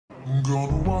I'm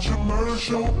gonna watch a murder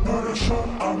show, murder show.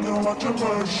 I'm gonna watch a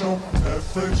murder show.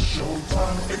 Netflix,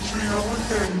 Showtime, HBO, and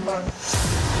Daylight.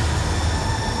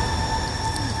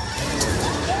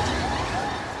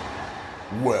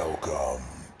 Welcome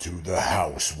to the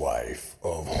Housewife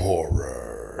of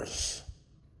Horrors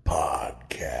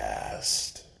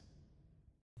podcast.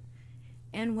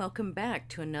 And welcome back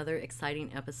to another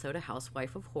exciting episode of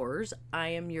Housewife of Horrors. I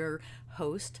am your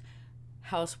host,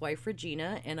 Housewife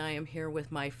Regina, and I am here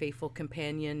with my faithful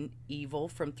companion, Evil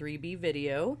from 3B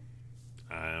Video.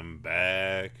 I'm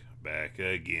back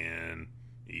again.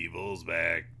 Evil's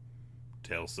back.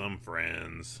 Tell some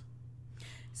friends.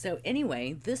 So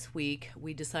anyway, this week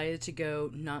we decided to go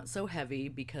not so heavy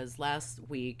because last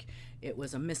week it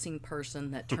was a missing person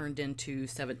that turned into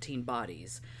 17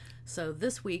 bodies. So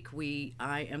this week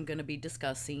I am going to be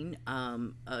discussing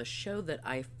a show that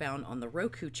I found on the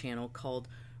Roku channel called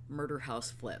Murder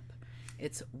House Flip.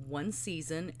 It's one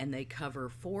season and they cover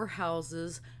 4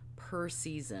 houses per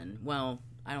season. Well,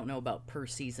 I don't know about per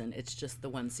season. It's just the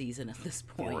one season at this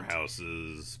point. 4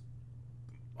 houses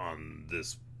on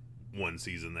this one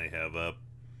season they have up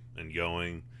and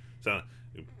going. So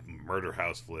Murder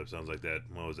House Flip sounds like that.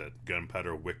 What was that?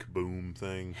 Gunpowder Wick Boom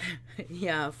thing?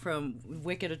 Yeah, from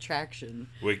Wicked Attraction.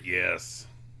 Yes.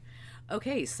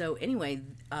 Okay, so anyway,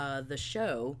 the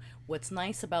show, what's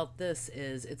nice about this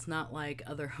is it's not like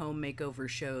other home makeover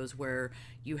shows where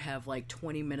you have like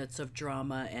 20 minutes of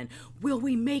drama and will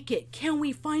we make it? Can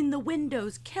we find the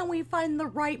windows? Can we find the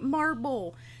right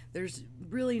marble? There's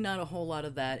really not a whole lot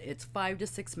of that. It's 5 to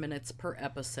 6 minutes per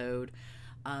episode,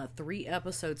 3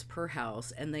 episodes per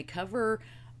house, and they cover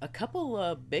a couple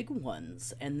of big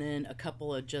ones and then a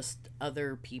couple of just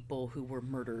other people who were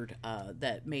murdered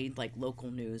that made like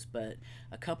local news, but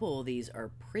a couple of these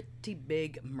are pretty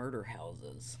big murder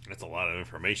houses. That's a lot of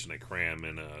information to cram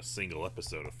in a single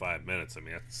episode of 5 minutes. I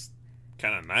mean, that's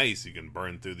kind of nice. You can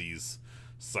burn through these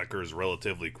suckers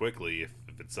relatively quickly if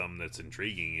it's something that's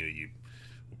intriguing you.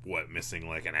 Missing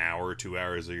like an hour, 2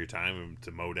 hours of your time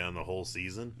to mow down the whole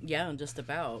season? Yeah, just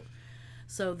about.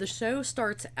 So the show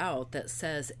starts out that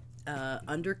says,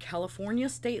 under California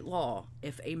state law,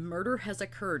 if a murder has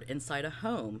occurred inside a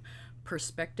home,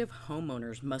 prospective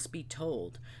homeowners must be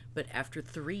told. But after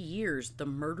 3 years, the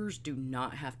murders do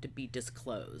not have to be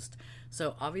disclosed.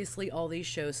 So obviously all these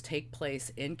shows take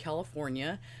place in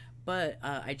California, but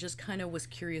I just kind of was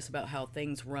curious about how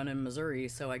things run in Missouri,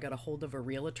 so I got a hold of a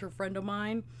realtor friend of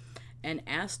mine and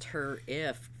asked her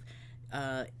if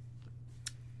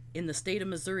in the state of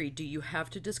Missouri, do you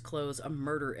have to disclose a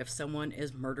murder if someone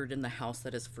is murdered in the house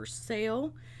that is for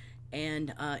sale?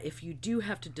 And if you do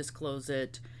have to disclose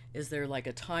it, is there like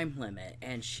a time limit?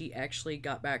 And she actually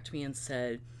got back to me and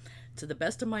said, to the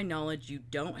best of my knowledge, you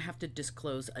don't have to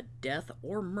disclose a death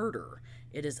or murder.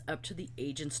 It is up to the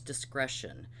agent's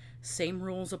discretion. Same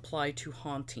rules apply to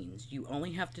hauntings. You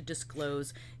only have to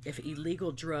disclose if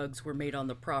illegal drugs were made on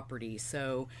the property.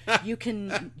 So you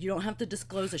don't have to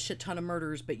disclose a shit ton of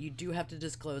murders, but you do have to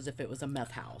disclose if it was a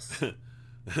meth house.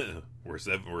 Were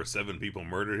 7 people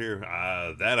murdered here?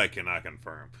 That I cannot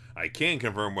confirm. I can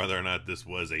confirm whether or not this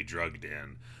was a drug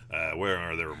den. Where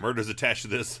are there murders attached to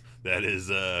this? That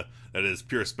is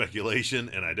pure speculation,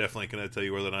 and I definitely cannot tell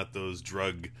you whether or not those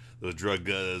drug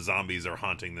zombies are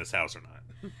haunting this house or not.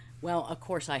 Well, of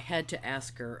course, I had to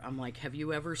ask her. I'm like, have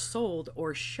you ever sold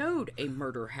or showed a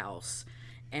murder house?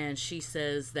 And she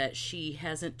says that she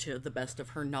hasn't, to the best of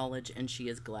her knowledge, and she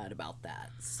is glad about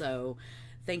that. So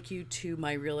thank you to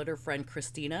my realtor friend,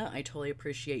 Christina. I totally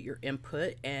appreciate your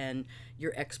input and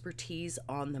your expertise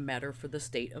on the matter for the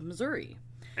state of Missouri.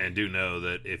 And do know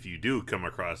that if you do come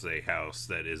across a house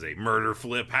that is a murder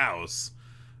flip house,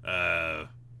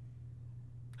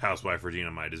 Housewife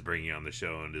Regina might just bring you on the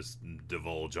show and just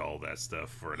divulge all that stuff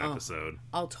for an episode.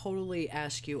 I'll totally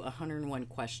ask you 101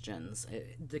 questions.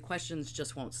 The questions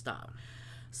just won't stop.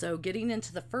 So getting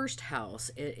into the first house,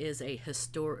 it is a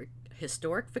historic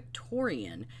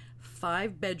Victorian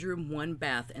 5-bedroom,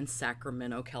 1-bath in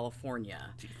Sacramento,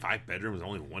 California. 5 bedrooms,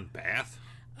 only 1 bath?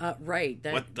 Right.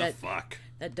 What the fuck?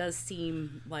 That does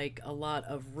seem like a lot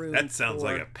of room. That sounds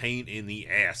like a pain in the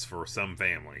ass for some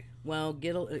family. Well,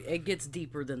 it gets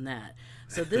deeper than that.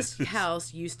 So this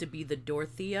house used to be the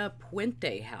Dorothea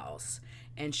Puente house,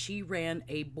 and she ran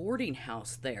a boarding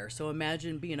house there. So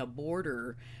imagine being a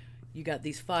boarder. You got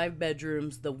these 5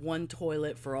 bedrooms, the 1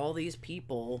 toilet for all these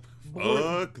people.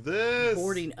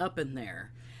 Boarding up in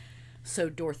there. So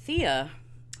Dorothea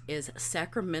is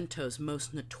Sacramento's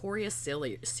most notorious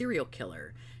serial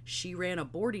killer. She ran a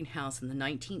boarding house in the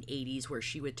 1980s where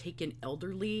she would take in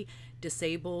elderly,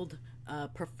 disabled,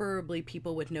 preferably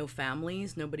people with no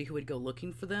families, nobody who would go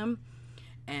looking for them.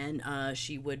 And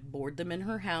she would board them in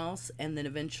her house, and then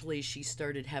eventually she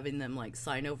started having them like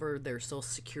sign over their social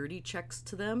security checks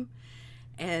to them.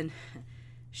 And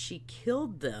she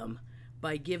killed them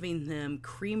by giving them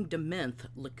creme de menthe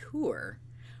liqueur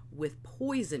with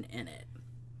poison in it.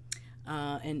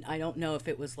 And I don't know if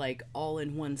it was like all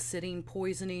in one sitting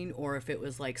poisoning or if it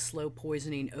was like slow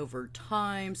poisoning over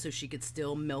time so she could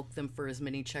still milk them for as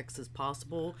many checks as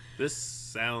possible. This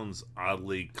sounds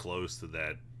oddly close to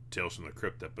that Tales from the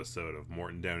Crypt episode of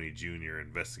Morton Downey Jr.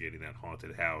 investigating that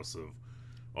haunted house of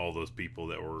all those people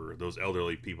those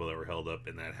elderly people that were held up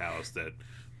in that house that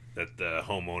the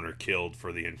homeowner killed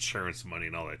for the insurance money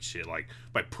and all that shit, like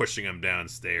by pushing them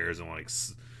downstairs and like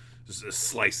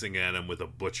slicing at them with a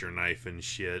butcher knife and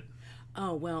shit.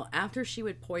 Oh, well, after she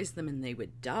would poison them and they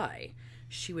would die,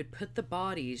 she would put the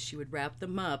bodies, she would wrap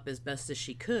them up as best as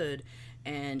she could,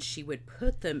 and she would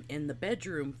put them in the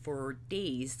bedroom for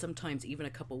days, sometimes even a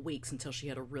couple weeks, until she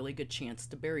had a really good chance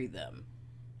to bury them.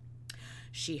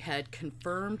 She had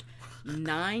confirmed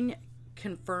 9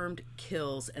 confirmed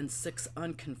kills and 6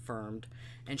 unconfirmed,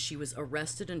 and she was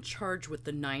arrested and charged with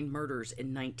the 9 murders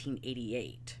in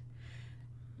 1988.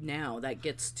 Now, that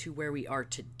gets to where we are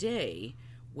today,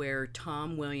 where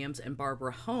Tom Williams and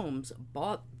Barbara Holmes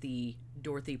bought the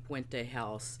Dorothy Puente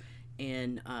house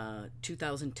in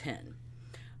 2010.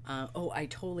 I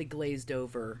totally glazed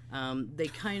over. They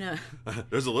kind of...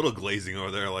 There's a little glazing over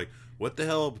there, like, what the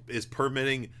hell is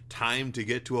permitting time to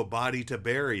get to a body to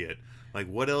bury it? Like,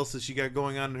 what else has she got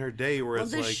going on in her day where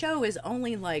it's like... Well, this show is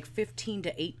only like 15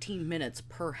 to 18 minutes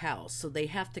per house, so they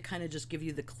have to kind of just give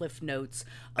you the cliff notes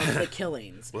of the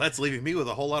killings. Well, that's leaving me with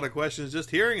a whole lot of questions just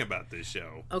hearing about this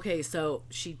show. Okay, so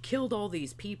she killed all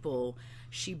these people.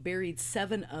 She buried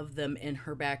 7 of them in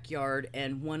her backyard,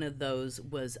 and one of those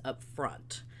was up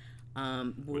front.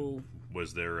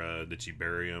 Was there, did she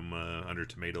bury them under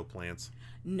tomato plants?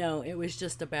 No, it was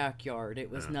just a backyard.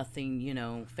 It was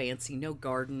nothing, fancy, no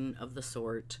garden of the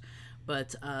sort.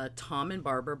 But Tom and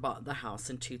Barbara bought the house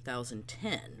in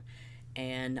 2010.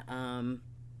 And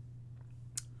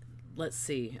let's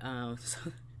see.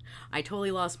 I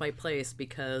totally lost my place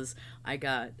because I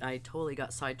totally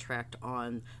got sidetracked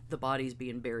on the bodies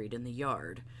being buried in the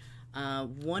yard.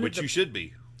 Which you should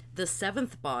be. The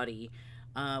 7th body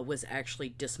was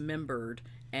actually dismembered,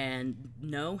 and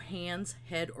no hands,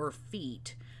 head, or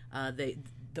feet.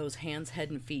 Those hands, head,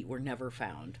 and feet were never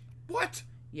found. What?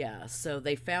 Yeah, so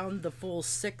they found the full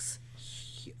 6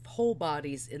 whole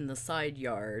bodies in the side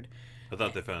yard. I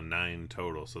thought they found 9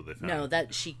 total, so they found... No,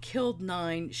 that she killed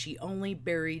 9. She only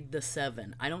buried the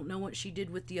 7. I don't know what she did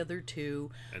with the other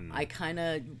 2. And I kind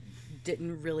of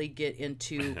didn't really get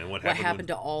into what happened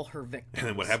to all her victims.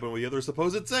 And what happened with the other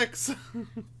supposed 6?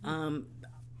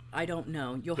 I don't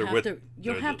know. You'll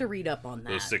have to read up on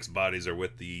that. Those 6 bodies are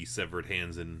with the severed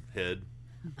hands and head.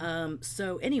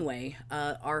 So anyway,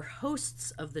 our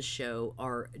hosts of the show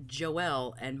are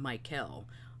Joelle and Mikel.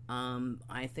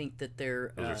 I think that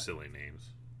they're... Those are silly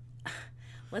names.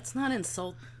 Let's not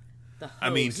insult the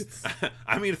hosts.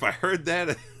 I mean, if I heard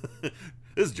that,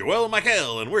 this is Joelle and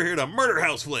Mikel, and we're here to murder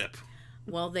house flip.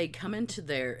 Well, they come into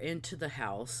the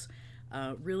house,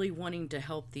 really wanting to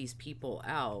help these people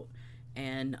out.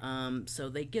 And so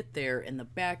they get there, and the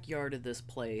backyard of this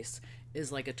place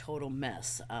is like a total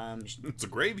mess. It's a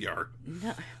graveyard.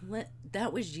 No,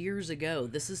 that was years ago.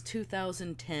 This is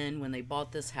 2010 when they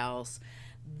bought this house.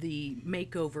 The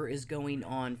makeover is going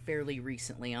on fairly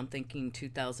recently. I'm thinking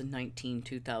 2019,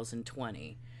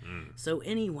 2020. So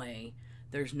anyway,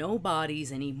 there's no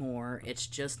bodies anymore. It's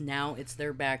just now it's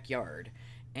their backyard.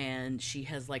 And she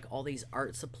has like all these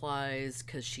art supplies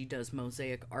because she does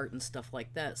mosaic art and stuff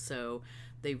like that. So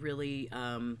they really,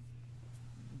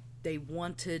 they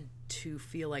wanted to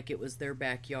feel like it was their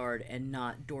backyard and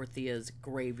not Dorothea's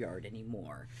graveyard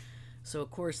anymore. So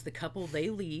of course the couple, they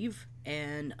leave,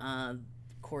 and of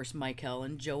course Mikel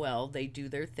and Joelle, they do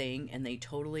their thing, and they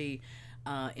totally,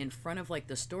 in front of like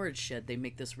the storage shed, they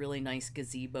make this really nice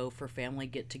gazebo for family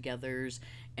get-togethers,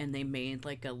 and they made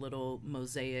like a little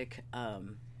mosaic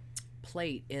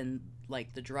plate in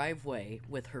like the driveway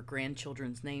with her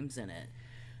grandchildren's names in it.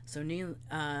 So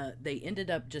they ended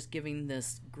up just giving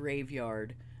this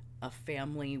graveyard a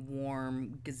family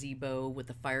warm gazebo with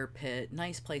a fire pit,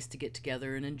 nice place to get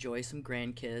together and enjoy some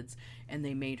grandkids, and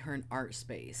they made her an art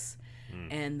space.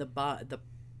 And the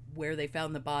where they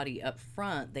found the body up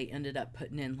front, they ended up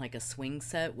putting in like a swing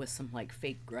set with some like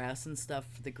fake grass and stuff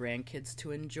for the grandkids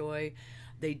to enjoy.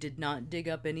 They did not dig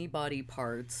up any body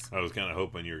parts. I was kind of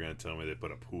hoping you were going to tell me they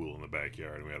put a pool in the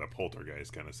backyard and we had a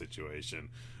poltergeist kind of situation.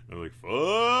 I'm like,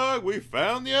 fuck, we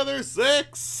found the other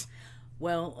 6!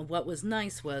 Well, what was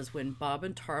nice was when Bob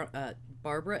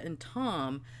Barbara and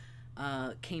Tom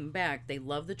came back. They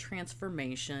loved the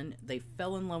transformation. They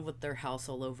fell in love with their house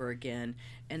all over again.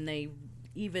 And they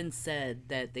even said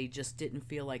that they just didn't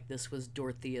feel like this was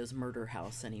Dorothea's murder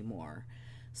house anymore.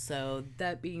 So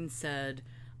that being said,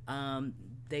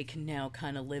 they can now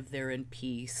kind of live there in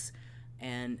peace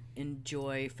and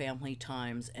enjoy family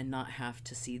times and not have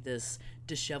to see this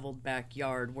disheveled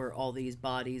backyard where all these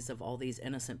bodies of all these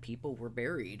innocent people were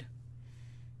buried.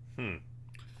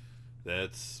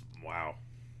 That's wow.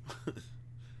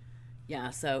 Yeah,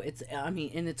 so it's, I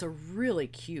mean, and it's a really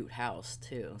cute house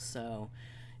too. So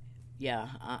yeah,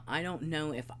 I don't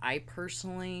know if I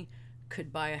personally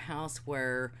could buy a house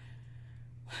where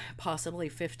possibly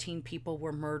 15 people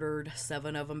were murdered,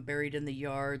 7 of them buried in the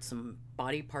yard, some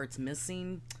body parts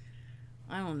missing.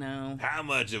 I don't know. How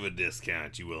much of a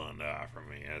discount you willing to offer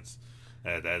me?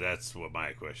 That's what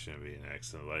my question would be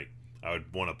next. Like, I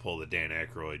would want to pull the Dan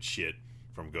Aykroyd shit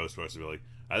from Ghostbusters. Be like,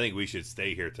 I think we should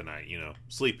stay here tonight. You know,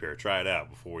 sleep here, try it out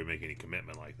before we make any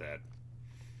commitment like that.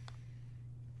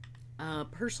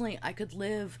 Personally, I could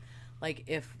live, like,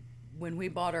 if when we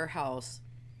bought our house,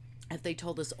 if they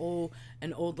told us, oh,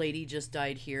 an old lady just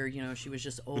died here, you know, she was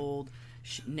just old,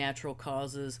 natural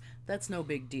causes, that's no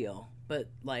big deal. But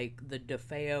like the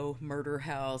DeFeo murder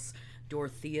house,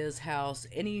 Dorothea's house,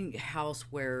 any house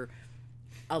where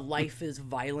a life is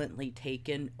violently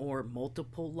taken or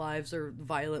multiple lives are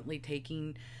violently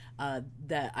taken,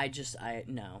 that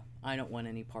no, I don't want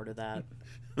any part of that.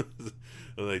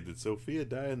 Like, did Sophia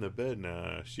die in the bed?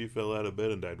 Nah, she fell out of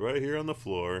bed and died right here on the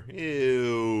floor.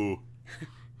 Ew.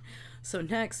 So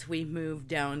next we moved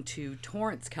down to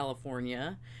Torrance,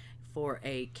 California for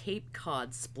a Cape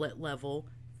Cod split level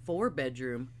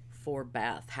 4-bedroom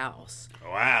 4-bath house.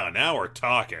 Wow, now we're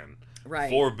talking. Right.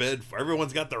 4 bed,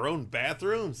 everyone's got their own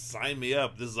bathroom. Sign me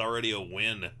up. This is already a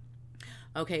win.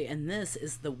 Okay, and this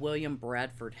is the William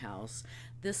Bradford house.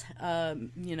 This,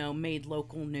 made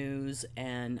local news,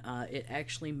 and it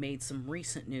actually made some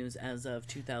recent news as of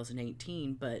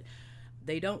 2018, but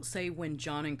they don't say when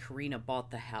John and Karina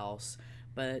bought the house,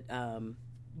 but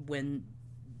when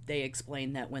they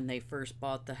explained that when they first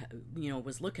bought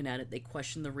was looking at it, they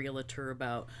questioned the realtor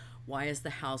about, why is the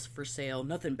house for sale?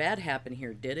 Nothing bad happened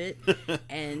here, did it?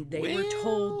 And they were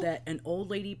told that an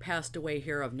old lady passed away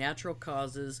here of natural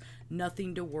causes,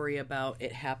 nothing to worry about.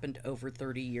 It happened over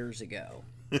 30 years ago.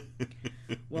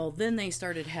 Well, then they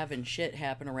started having shit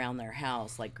happen around their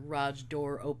house, like garage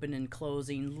door open and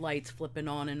closing, lights flipping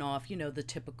on and off, the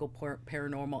typical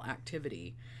paranormal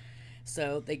activity.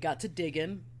 So they got to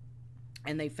digging,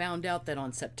 and they found out that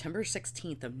on September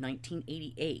 16th of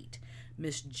 1988,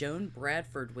 Miss Joan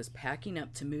Bradford was packing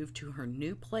up to move to her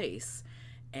new place,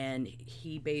 and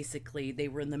they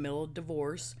were in the middle of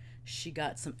divorce. She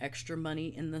got some extra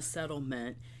money in the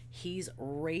settlement. He's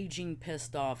raging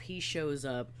pissed off. He shows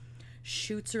up,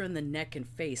 shoots her in the neck and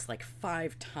face like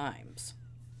 5 times.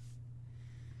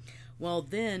 Well,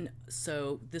 then,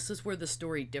 so this is where the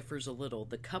story differs a little.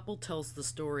 The couple tells the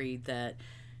story that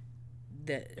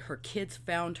her kids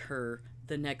found her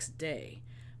the next day.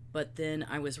 But then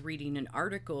I was reading an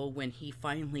article when he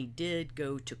finally did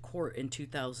go to court in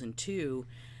 2002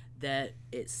 that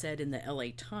it said in the LA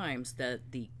Times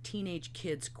that the teenage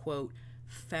kids, quote,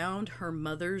 found her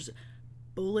mother's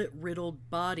bullet-riddled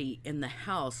body in the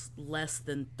house less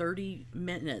than 30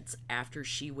 minutes after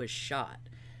she was shot.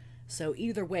 So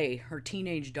either way, her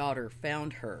teenage daughter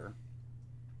found her.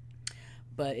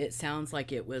 But it sounds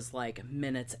like it was like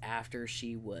minutes after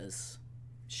she was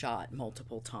shot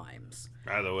multiple times.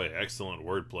 By the way, excellent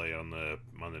wordplay on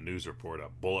the news report. A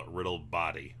bullet-riddled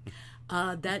body.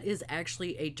 That is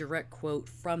actually a direct quote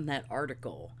from that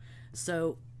article.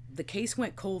 So the case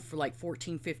went cold for like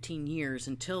 14, 15 years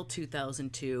until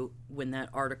 2002 when that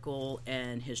article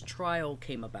and his trial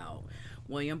came about.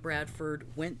 William Bradford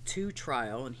went to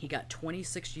trial and he got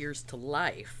 26 years to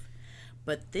life.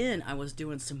 But then I was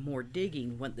doing some more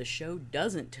digging. What the show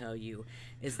doesn't tell you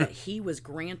is that he was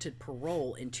granted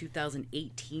parole in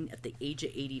 2018 at the age of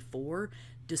 84,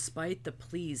 despite the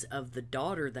pleas of the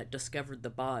daughter that discovered the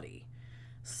body.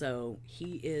 So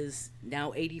he is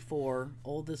now 84,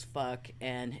 old as fuck,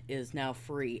 and is now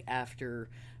free after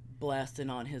blasting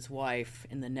on his wife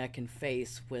in the neck and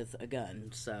face with a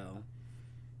gun. So,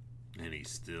 and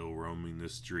he's still roaming the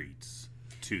streets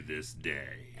to this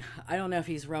day. I don't know if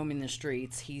he's roaming the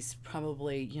streets. He's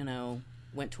probably,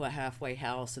 went to a halfway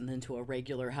house and then to a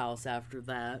regular house after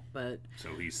that. But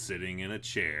so he's sitting in a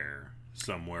chair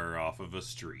somewhere off of a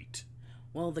street.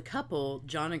 Well, the couple,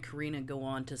 John and Karina, go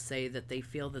on to say that they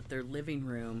feel that their living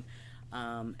room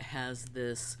has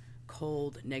this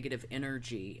cold, negative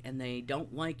energy, and they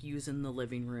don't like using the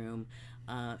living room.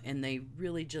 And they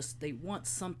really they want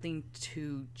something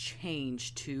to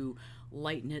change, to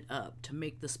lighten it up, to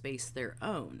make the space their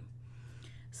own.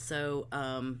 So,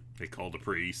 they called a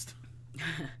priest.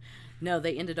 No,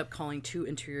 they ended up calling 2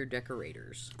 interior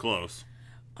decorators. Close.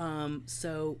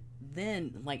 So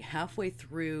then, like halfway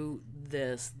through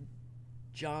this,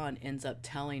 John ends up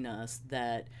telling us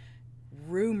that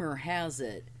rumor has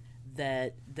it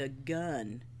that the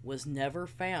gun was never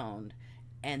found,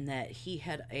 and that he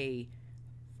had a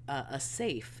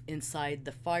safe inside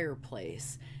the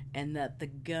fireplace, and that the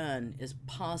gun is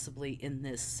possibly in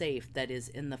this safe that is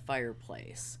in the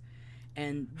fireplace.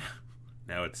 And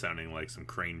now it's sounding like some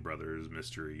Crane Brothers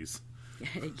mysteries.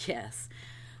 Yes.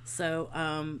 So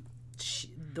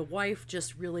the wife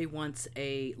just really wants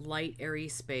a light, airy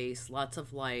space, lots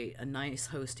of light, a nice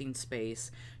hosting space.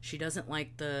 She doesn't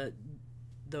like the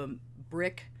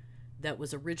brick that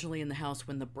was originally in the house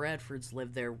when the Bradfords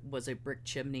lived there was a brick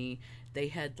chimney. They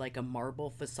had like a marble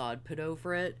facade put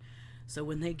over it. So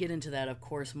when they get into that, of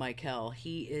course, Mikel,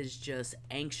 he is just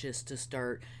anxious to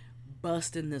start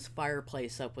busting this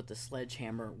fireplace up with the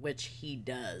sledgehammer, which he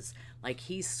does. Like,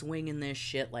 he's swinging this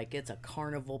shit like it's a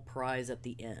carnival prize at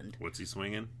the end. What's he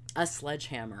swinging? A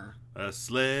sledgehammer. A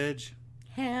sledge?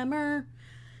 Hammer.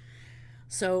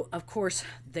 So, of course,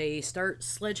 they start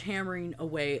sledgehammering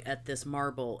away at this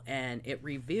marble, and it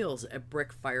reveals a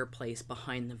brick fireplace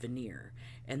behind the veneer.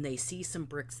 And they see some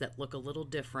bricks that look a little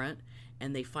different,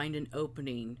 and they find an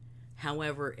opening.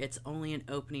 However, it's only an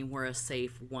opening where a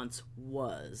safe once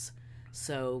was.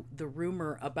 So the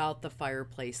rumor about the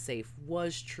fireplace safe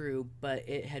was true, but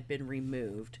it had been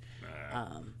removed.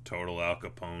 Total Al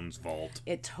Capone's vault.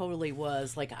 It totally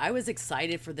was. Like, I was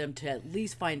excited for them to at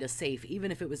least find a safe, even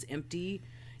if it was empty.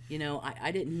 You know,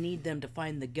 I didn't need them to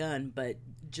find the gun, but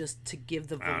just to give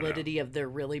the validity of there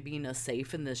really being a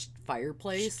safe in this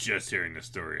fireplace. Just hearing the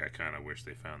story, I kind of wish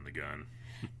they found the gun.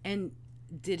 And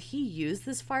did he use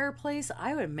this fireplace?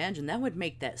 I would imagine that would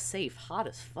make that safe hot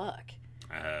as fuck.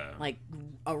 Like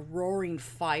a roaring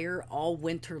fire all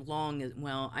winter long.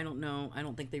 Well, I don't know. I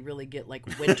don't think they really get like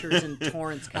winters in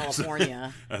Torrance,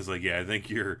 California. I was like, yeah, I think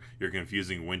you're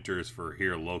confusing winters for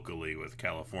here locally with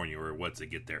California, or what's it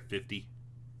get there, 50?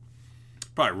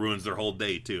 Probably ruins their whole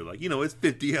day too. Like, it's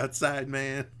 50 outside,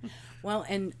 man. Well,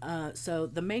 and so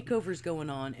the makeover's going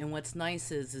on, and what's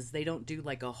nice is they don't do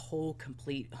like a whole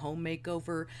complete home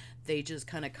makeover. They just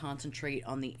kind of concentrate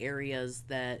on the areas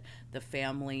that the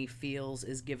family feels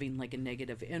is giving like a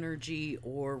negative energy,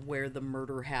 or where the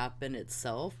murder happened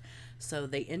itself. So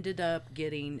they ended up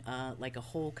getting like a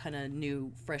whole kind of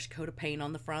new fresh coat of paint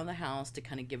on the front of the house to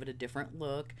kind of give it a different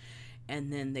look.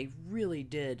 And then they really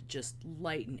did just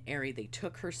light and airy. They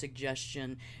took her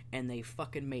suggestion and they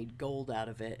fucking made gold out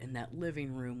of it. And that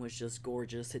living room was just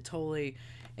gorgeous.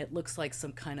 It looks like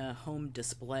some kind of home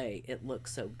display. It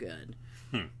looks so good.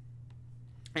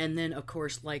 And then, of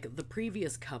course, like the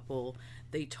previous couple,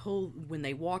 when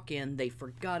they walk in, they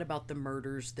forgot about the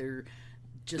murders. They're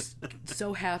just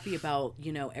so happy about,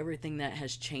 everything that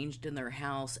has changed in their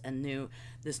house, and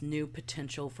this new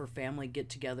potential for family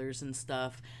get-togethers and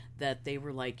stuff, that they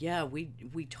were like, yeah, we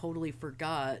totally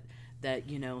forgot that,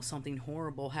 something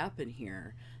horrible happened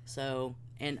here. So,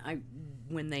 and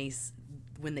when they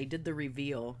did the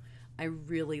reveal, I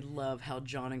really love how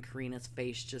John and Karina's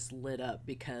face just lit up,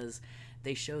 because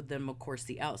they showed them, of course,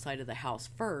 the outside of the house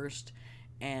first,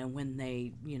 and when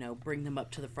they, bring them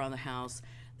up to the front of the house,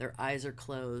 their eyes are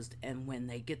closed, and when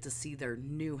they get to see their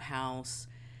new house,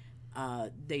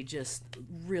 they just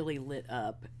really lit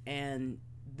up. And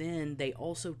then they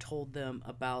also told them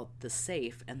about the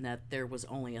safe, and that there was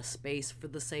only a space for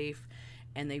the safe,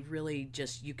 and they really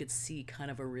just, you could see kind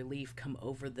of a relief come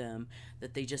over them,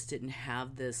 that they just didn't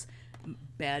have this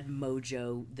bad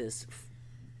mojo, this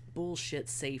bullshit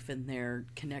safe in there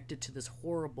connected to this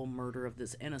horrible murder of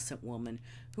this innocent woman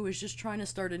who was just trying to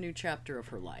start a new chapter of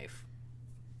her life.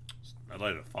 I'd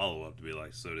like a follow-up to be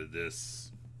like, so did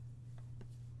this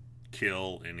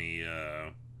kill any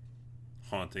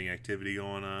haunting activity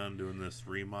going on doing this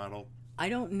remodel? I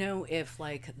don't know if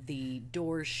like the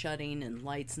doors shutting and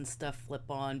lights and stuff flip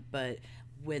on, but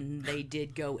when they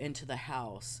did go into the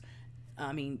house,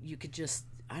 I mean, you could just,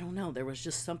 I don't know, there was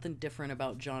just something different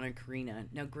about John and Karina.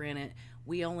 Now, granted,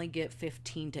 we only get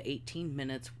 15 to 18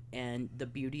 minutes and the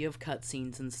beauty of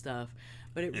cutscenes and stuff,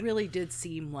 but it really did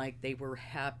seem like they were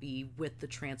happy with the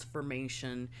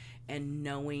transformation and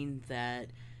knowing that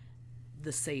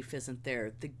the safe isn't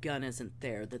there, the gun isn't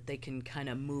there, that they can kind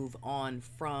of move on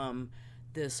from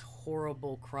this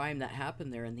horrible crime that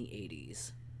happened there in the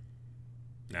 80s.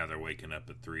 Now they're waking up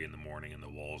at 3 in the morning and the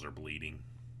walls are bleeding.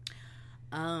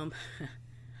 Um,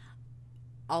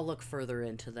 I'll look further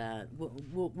into that.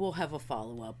 We'll have a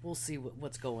follow up. We'll see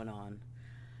what's going on.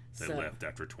 They left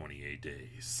after 28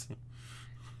 days.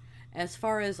 As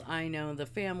far as I know, the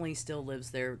family still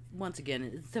lives there. Once again,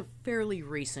 it's a fairly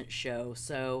recent show,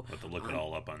 so... But to look it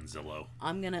all up on Zillow.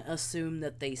 I'm going to assume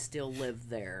that they still live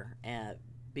there,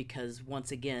 because, once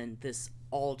again, this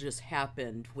all just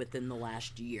happened within the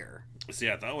last year. See,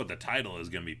 I thought what the title is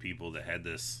going to be people that had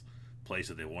this place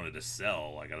that they wanted to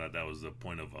sell. Like, I thought that was the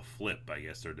point of a flip. I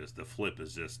guess the flip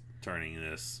is just turning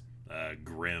this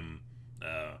grim,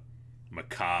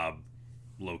 macabre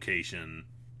location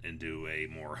into a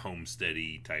more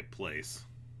homesteady type place.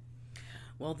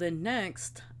 Well, then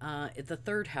next, the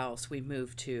third house we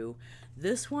moved to,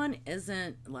 this one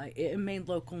isn't, like, it made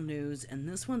local news, and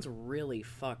this one's really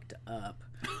fucked up.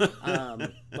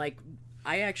 Like,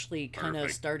 I actually kind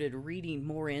of started reading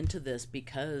more into this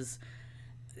because,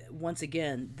 once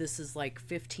again, this is like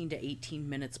 15 to 18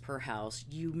 minutes per house.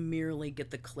 You merely get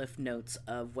the cliff notes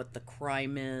of what the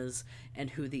crime is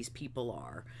and who these people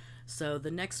are. So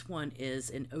the next one is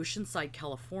in Oceanside,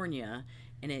 California,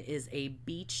 and it is a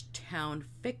beach town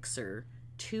fixer,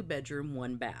 2-bedroom,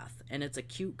 1-bath, and it's a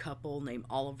cute couple named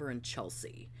Oliver and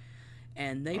Chelsea,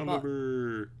 and they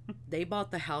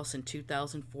bought the house in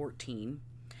 2014.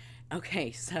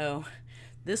 Okay, so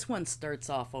this one starts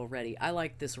off already. I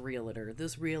like this realtor.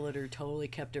 This realtor totally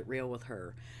kept it real with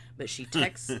her, but she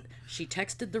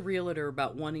texted the realtor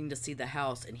about wanting to see the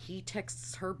house, and he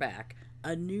texts her back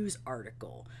a news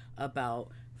article about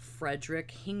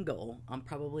Frederick Hengel. I'm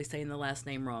probably saying the last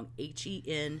name wrong.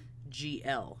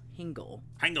 Hengl.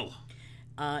 Hengel.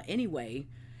 Anyway.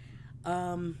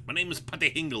 My name is Patty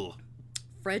Hengel.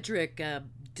 Frederick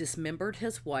dismembered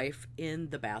his wife in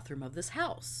the bathroom of this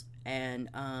house. And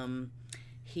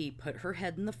he put her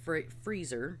head in the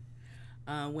freezer.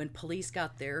 When police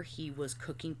got there, he was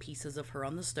cooking pieces of her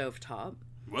on the stovetop.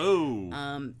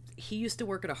 Whoa. He used to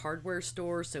work at a hardware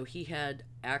store, so he had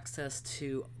access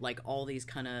to, like, all these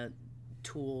kind of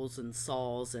tools and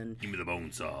saws. And give me the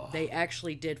bone saw. They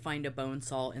actually did find a bone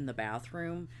saw in the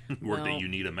bathroom. Where do you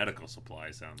need a medical supply,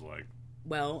 sounds like.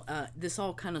 Well, this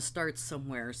all kind of starts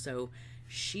somewhere. So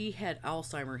she had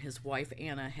Alzheimer's. His wife,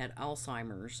 Anna, had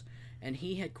Alzheimer's, and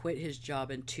he had quit his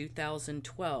job in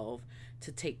 2012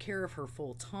 to take care of her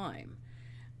full time.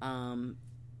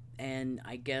 And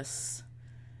I guess...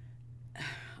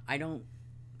 I don't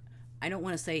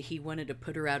want to say he wanted to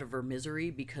put her out of her misery,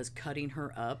 because cutting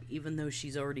her up, even though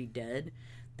she's already dead,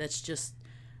 that's just,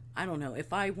 I don't know.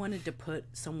 If I wanted to put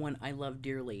someone I love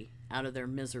dearly out of their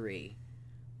misery...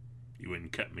 You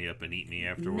wouldn't cut me up and eat me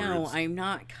afterwards? No, I'm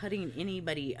not cutting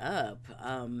anybody up.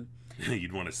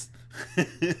 You'd want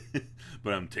to...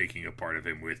 But I'm taking a part of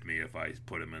him with me if I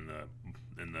put him in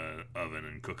the oven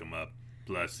and cook him up.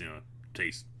 Plus,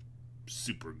 taste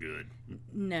super good.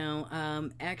 No,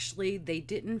 actually, they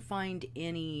didn't find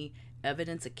any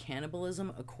evidence of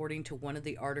cannibalism, according to one of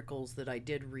the articles that I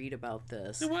did read about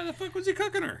this. Then why the fuck was he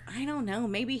cooking her? I don't know.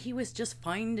 Maybe he was just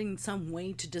finding some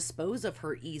way to dispose of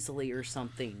her easily or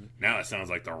something. Now it sounds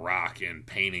like The Rock in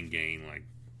Pain and Gain, like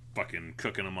fucking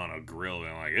cooking them on a grill.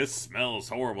 And like, this smells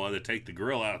horrible. I had to take the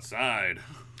grill outside.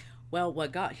 Well,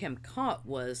 what got him caught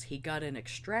was he got an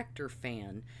extractor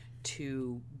fan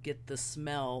to get the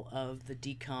smell of the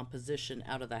decomposition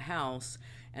out of the house,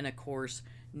 and of course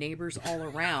neighbors all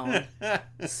around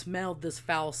smelled this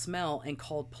foul smell and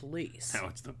called police. Now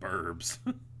it's the burbs.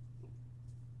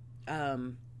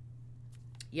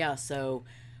 Yeah, so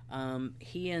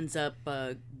he ends up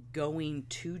going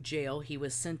to jail. He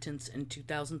was sentenced in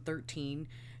 2013,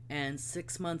 and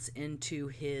 6 months into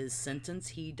his sentence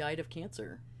he died of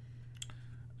cancer.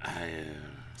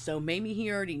 So maybe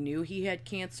he already knew he had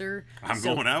cancer. I'm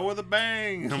going out with a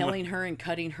bang. Killing her and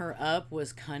cutting her up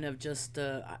was kind of just,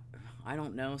 I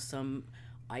don't know, some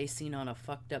icing on a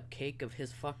fucked up cake of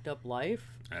his fucked up life.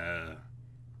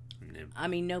 I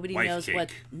mean, nobody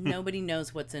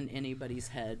knows what's in anybody's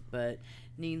head, but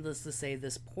needless to say,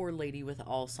 this poor lady with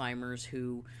Alzheimer's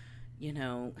who,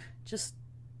 just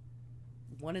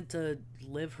wanted to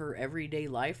live her everyday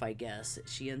life, I guess.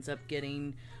 She ends up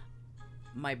getting...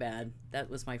 My bad. That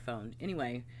was my phone.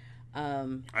 Anyway.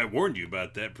 I warned you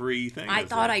about that pre-thing. I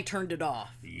thought I turned it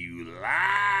off. You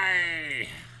lie!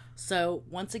 So,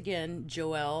 once again,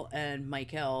 Joelle and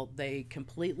Mikel, they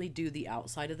completely do the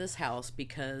outside of this house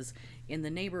because in the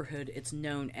neighborhood, it's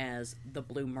known as the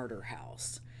Blue Murder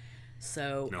House.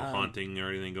 So no haunting or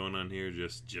anything going on here,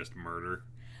 just murder?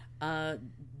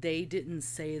 They didn't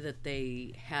say that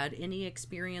they had any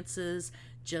experiences,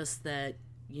 just that,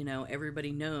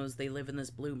 everybody knows they live in this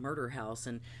blue murder house.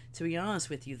 And to be honest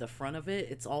with you, the front of it,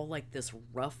 it's all like this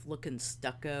rough looking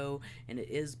stucco, and it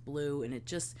is blue, and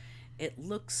it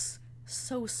looks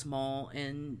so small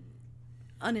and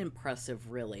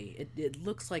unimpressive, really. It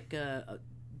looks like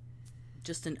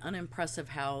just an unimpressive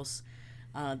house.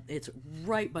 It's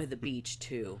right by the beach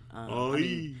too.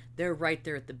 They're right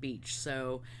there at the beach,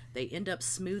 so they end up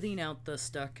smoothing out the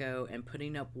stucco and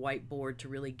putting up whiteboard to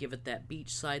really give it that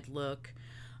beachside look.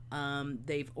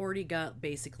 They've already got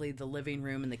basically the living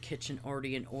room and the kitchen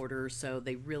already in order, so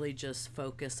they really just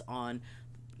focus on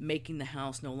making the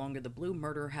house no longer the blue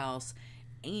murder house.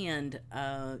 And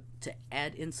to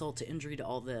add insult to injury to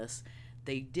all this,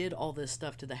 they did all this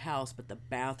stuff to the house, but the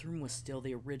bathroom was still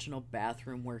the original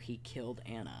bathroom where he killed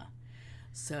Anna.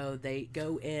 So they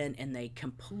go in and they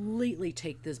completely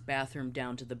take this bathroom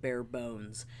down to the bare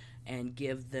bones and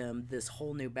give them this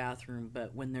whole new bathroom.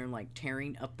 But when they're like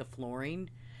tearing up the flooring,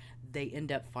 they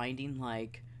end up finding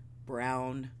like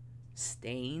brown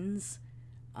stains.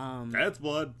 That's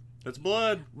blood. That's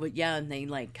blood. Well, yeah, and they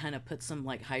like kind of put some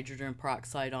like hydrogen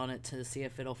peroxide on it to see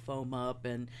if it'll foam up,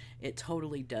 and it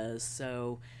totally does.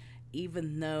 So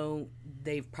even though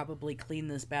they've probably cleaned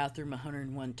this bathroom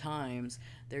 101 times,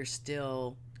 there's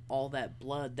still all that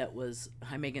blood that was,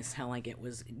 I make it sound like it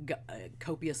was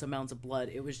copious amounts of blood.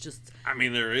 It was just... I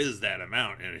mean, there is that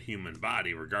amount in a human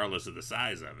body, regardless of the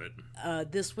size of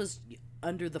it. This was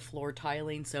under the floor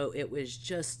tiling, so it was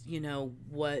just,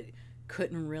 what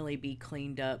couldn't really be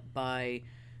cleaned up by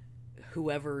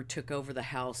whoever took over the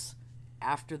house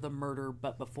after the murder,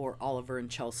 but before Oliver and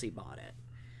Chelsea bought it.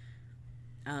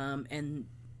 And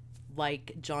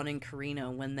like John and Karina,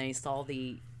 when they saw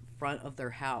the front of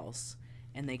their house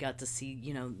and they got to see,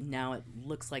 now it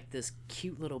looks like this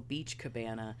cute little beach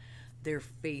cabana, their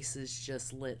faces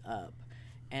just lit up.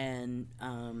 And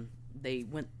they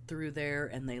went through there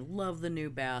and they love the new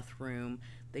bathroom.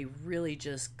 They really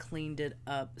just cleaned it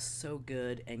up so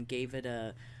good and gave it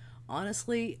a...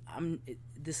 Honestly,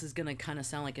 this is going to kind of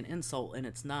sound like an insult, and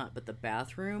it's not, but the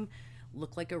bathroom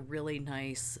looked like a really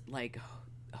nice, like,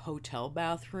 hotel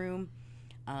bathroom.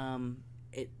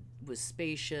 It was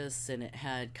spacious, and it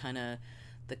had kind of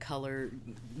the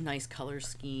nice color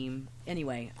scheme.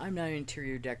 Anyway, I'm not an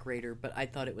interior decorator, but I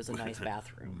thought it was a nice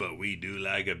bathroom. But we do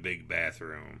like a big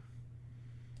bathroom.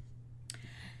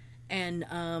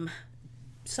 And,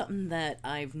 something that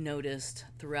I've noticed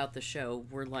throughout the show,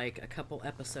 we're like a couple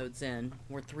episodes in,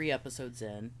 we're 3 episodes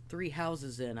in, 3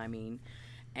 houses in,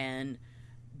 and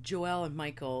Joelle and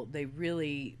Michael, they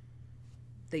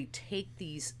take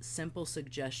these simple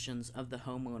suggestions of the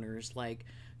homeowners, like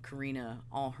Karina,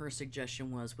 all her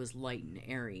suggestion was light and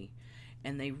airy,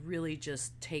 and they really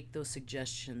just take those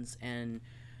suggestions and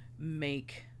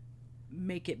make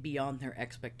it beyond their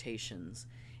expectations.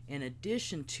 In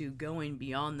addition to going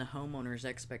beyond the homeowner's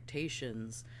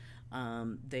expectations,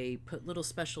 they put little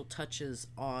special touches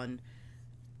on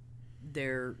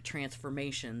their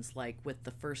transformations. Like with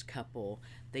the first couple,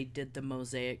 they did the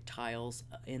mosaic tiles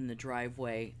in the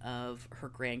driveway of her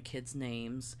grandkids'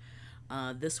 names.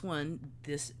 This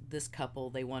couple,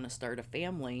 they want to start a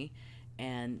family,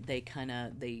 and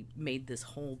they made this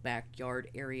whole backyard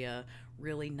area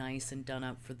really nice and done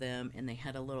up for them, and they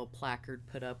had a little placard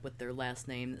put up with their last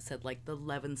name that said like the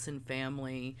Levinson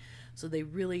family. So they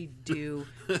really do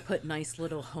put nice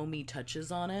little homey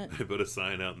touches on it. They put a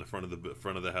sign out in the front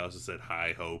of the house that said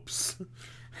 "High Hopes."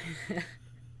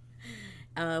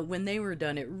 When they were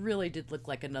done, it really did look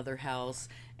like another house.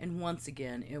 And once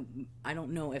again, I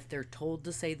don't know if they're told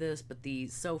to say this, but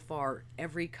so far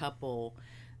every couple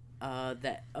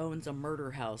that owns a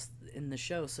murder house in the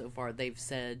show so far, they've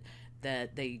said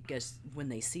that they guess when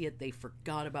they see it, they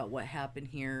forgot about what happened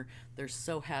here. They're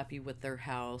so happy with their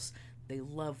house. They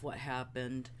love what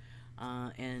happened.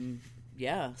 And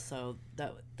yeah, so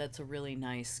that's a really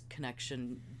nice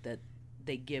connection that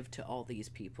they give to all these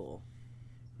people.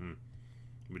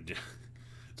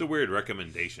 It's a weird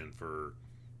recommendation for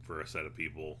a set of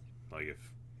people. Like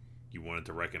if you wanted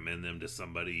to recommend them to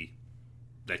somebody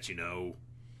that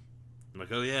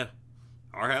like, oh yeah,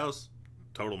 our house,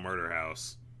 total murder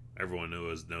house. Everyone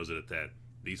knows it at that.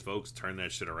 These folks turn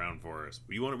that shit around for us.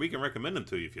 We can recommend them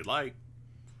to you if you'd like.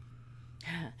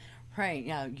 Right,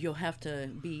 yeah, you'll have to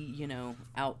be,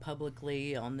 out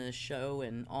publicly on this show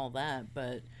and all that,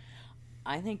 but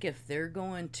I think if they're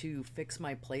going to fix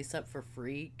my place up for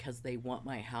free because they want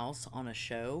my house on a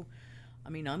show,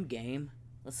 I'm game.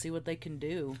 Let's see what they can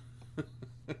do.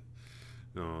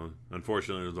 No,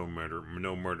 unfortunately,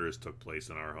 no murders took place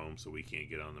in our home, so we can't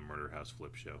get on the Murder House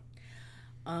Flip show.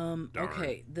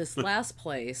 Okay, this last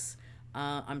place,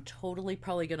 I'm totally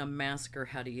probably gonna massacre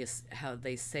how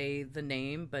they say the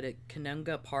name, but at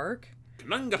Canunga Park,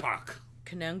 Kanunga Park.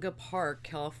 Canunga Park,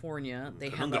 California, they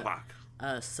have Kanunga Park.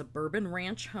 a suburban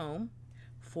ranch home,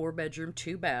 4 bedroom,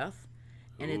 2 bath,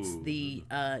 and it's Ooh. the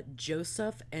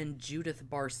Joseph and Judith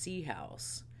Barcy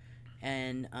house.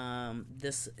 And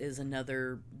this was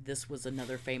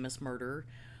another famous murder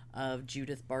of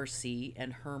Judith Barcy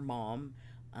and her mom.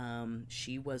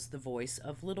 She was the voice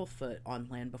of Littlefoot on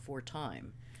Land Before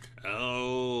Time.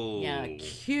 Oh. Yeah,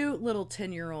 cute little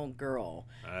 10-year-old girl.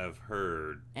 I've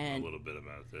heard And a little bit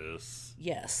about this.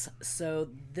 yes, so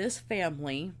this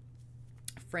family,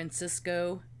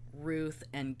 Francisco, Ruth,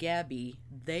 and Gabby,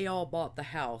 they all bought the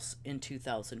house in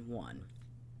 2001.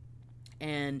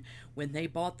 And when they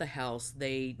bought the house,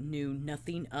 they knew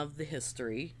nothing of the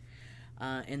history.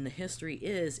 And the history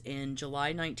is in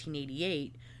July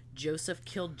 1988, Joseph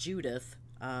killed Judith.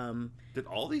 Did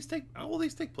all these take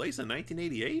place in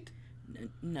 1988?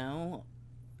 No.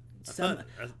 I thought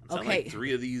Okay, like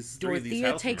three of these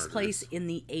Dorothea house takes murders. place in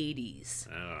the 80s.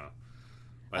 Oh.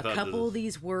 A couple of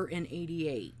these were in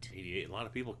 88. 88. A lot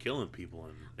of people killing people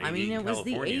in. I mean, it was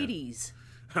the California. 80s.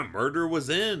 Murder was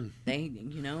in.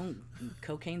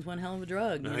 Cocaine's one hell of a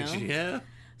drug, Yeah.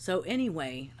 So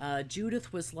anyway,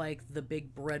 Judith was like the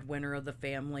big breadwinner of the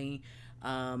family.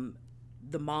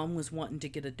 The mom was wanting to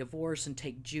get a divorce and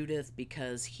take Judith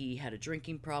because he had a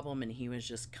drinking problem and he was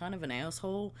just kind of an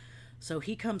asshole. So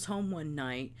he comes home one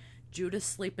night, Judith's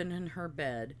sleeping in her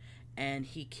bed, and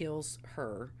he kills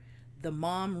her. The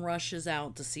mom rushes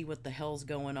out to see what the hell's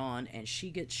going on, and she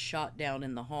gets shot down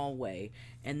in the hallway,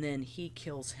 and then he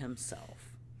kills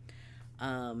himself.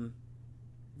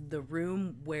 The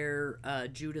room where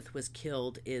Judith was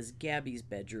killed is Gabby's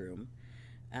bedroom,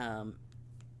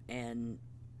 and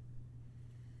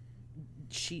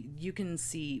you can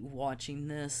see watching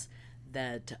this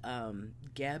that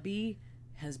Gabby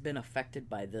has been affected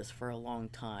by this for a long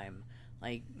time.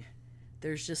 Like,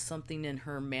 there's just something in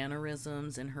her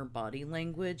mannerisms and her body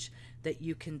language that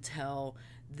you can tell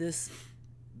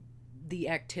the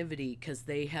activity, because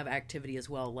they have activity as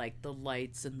well, like the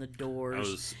lights and the doors.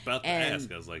 I was about to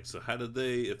ask. I was like, so how did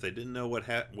they? If they didn't know what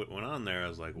went on there, I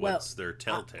was like, what's their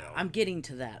telltale? I'm getting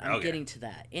to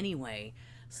that. Anyway,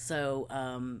 so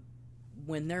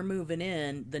when they're moving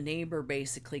in, the neighbor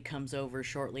basically comes over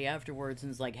shortly afterwards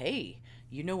and is like, "Hey,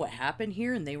 you know what happened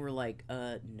here?" And they were like,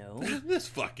 no. This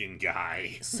fucking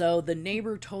guy. So the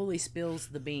neighbor totally spills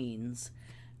the beans.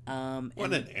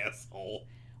 What an asshole.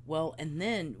 Well, and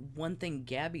then one thing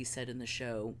Gabby said in the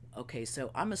show, okay, so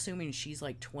I'm assuming she's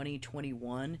like 20,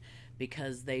 21,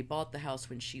 because they bought the house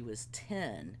when she was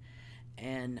 10.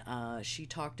 And she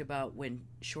talked about when,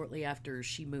 shortly after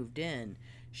she moved in,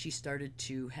 she started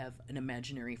to have an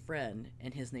imaginary friend,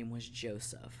 and his name was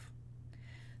Joseph.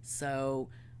 So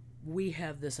we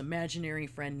have this imaginary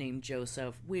friend named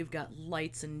Joseph. We've got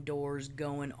lights and doors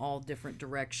going all different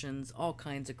directions, all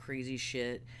kinds of crazy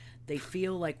shit. They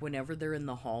feel like whenever they're in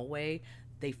the hallway,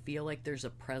 they feel like there's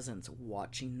a presence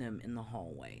watching them in the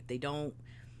hallway.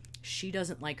 She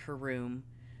doesn't like her room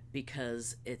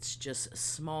because it's just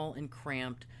small and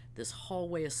cramped. This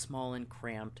hallway is small and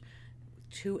cramped.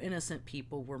 2 innocent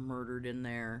people were murdered in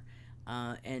there.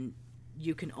 And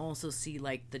you can also see,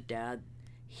 like, the dad,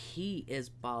 he is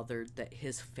bothered that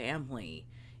his family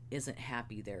isn't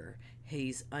happy there.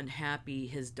 He's unhappy.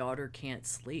 His daughter can't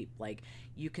sleep. Like,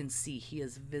 you can see he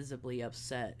is visibly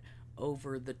upset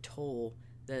over the toll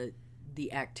that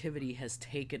the activity has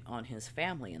taken on his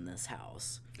family in this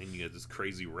house. And you got this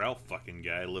crazy Ralph fucking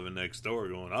guy living next door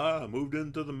going, I moved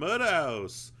into the mud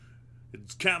house.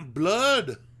 It's Camp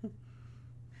Blood.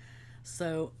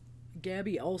 So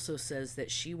Gabby also says that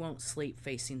she won't sleep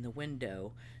facing the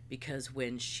window because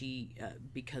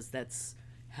because that's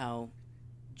how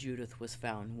Judith was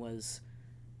found, was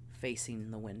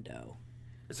facing the window.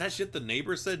 Is that shit the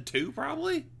neighbor said too,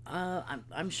 probably?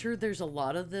 I'm sure there's a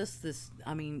lot of there's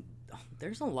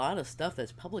a lot of stuff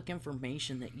that's public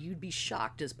information that you'd be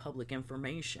shocked as public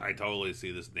information. I totally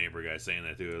see this neighbor guy saying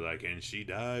that too, like, and she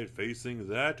died facing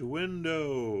that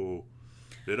window.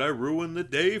 Did I ruin the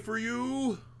day for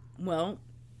you? Well,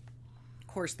 of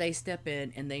course, they step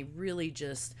in and they really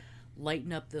just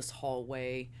lighten up this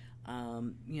hallway.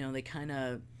 They kind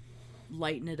of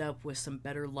lighten it up with some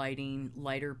better lighting,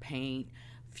 lighter paint,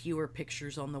 fewer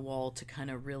pictures on the wall to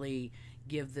kind of really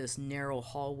give this narrow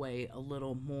hallway a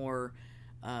little more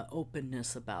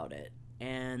openness about it.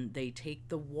 And they take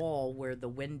the wall where the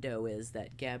window is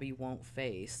that Gabby won't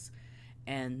face,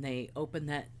 and they open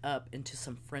that up into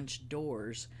some French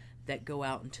doors that go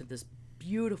out into this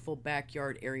beautiful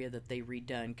backyard area that they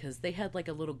redone, because they had like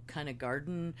a little kind of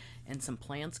garden and some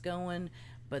plants going,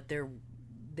 but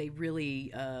they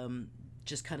really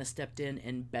just kind of stepped in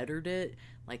and bettered it.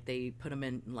 Like they put them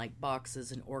in like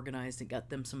boxes and organized and got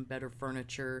them some better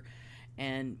furniture.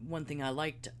 And one thing I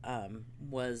liked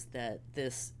was that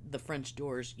the French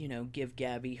doors, give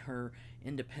Gabby her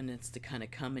independence to kind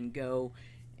of come and go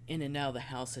in and out of the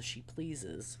house as she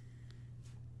pleases.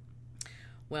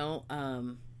 Well,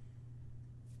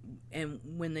 and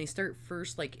when they start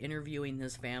first like interviewing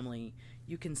this family,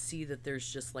 you can see that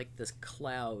there's just like this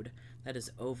cloud that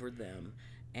is over them.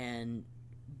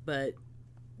 But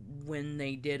when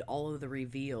they did all of the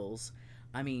reveals,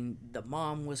 I mean, the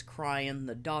mom was crying,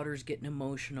 the daughter's getting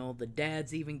emotional, the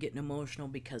dad's even getting emotional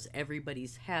because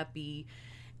everybody's happy,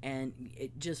 and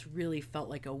it just really felt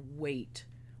like a weight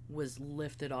was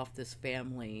lifted off this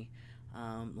family.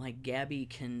 Like Gabby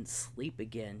can sleep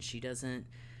again. She doesn't,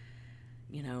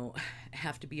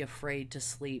 have to be afraid to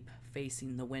sleep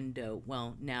facing the window.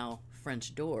 Well, now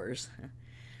French doors.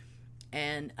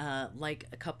 And like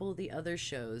a couple of the other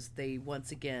shows, they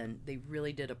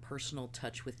really did a personal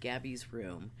touch with Gabby's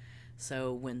room.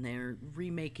 So when they're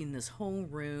remaking this whole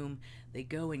room, they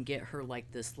go and get her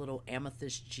like this little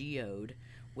amethyst geode,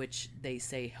 which they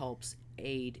say helps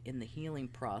aid in the healing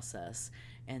process.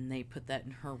 And they put that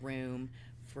in her room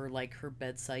for like her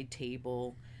bedside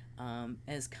table,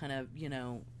 as kind of,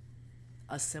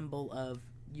 a symbol of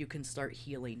you can start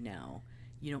healing now.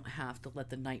 You don't have to let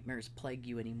the nightmares plague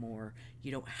you anymore.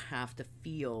 You don't have to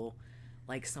feel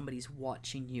like somebody's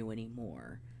watching you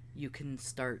anymore. You can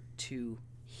start to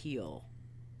heal.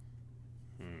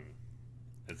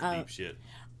 That's deep shit.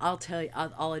 I'll tell you,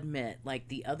 I'll admit, like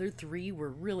the other three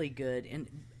were really good and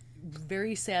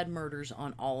very sad murders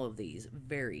on all of these.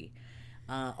 Very.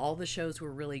 All the shows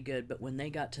were really good, but when they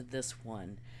got to this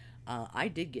one, I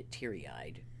did get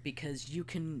teary-eyed because you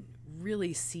can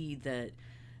really see that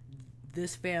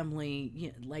this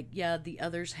family, the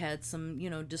others had some,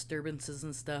 disturbances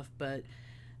and stuff, but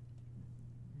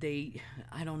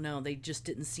I don't know, they just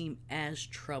didn't seem as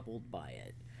troubled by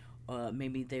it.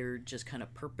 Maybe they're just kind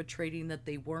of perpetrating that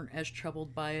they weren't as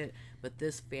troubled by it, but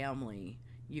this family,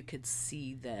 you could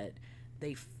see that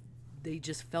they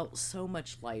just felt so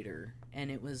much lighter,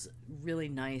 and it was really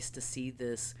nice to see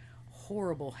this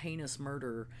horrible, heinous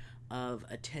murder of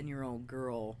a 10-year-old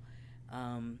girl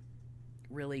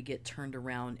really get turned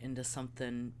around into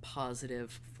something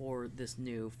positive for this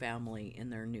new family in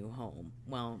their new home.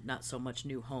 Well, not so much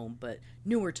new home, but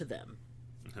newer to them.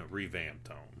 A revamped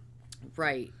home.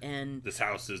 Right, and this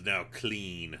house is now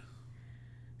clean.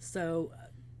 So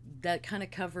that kind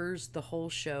of covers the whole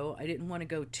show. I didn't want to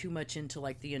go too much into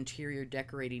like the interior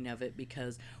decorating of it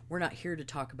because we're not here to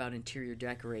talk about interior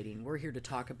decorating. We're here to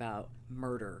talk about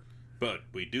murder. But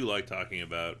we do like talking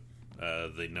about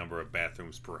the number of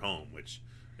bathrooms per home, which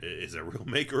is a real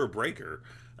maker or breaker.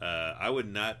 I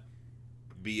would not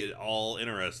be at all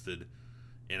interested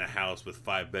in a house with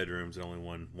 5 bedrooms and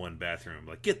only one bathroom.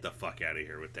 Like, get the fuck out of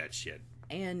here with that shit.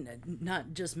 And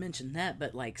not just mention that,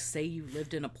 but like, say you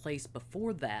lived in a place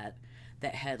before that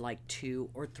had like 2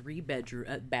 or 3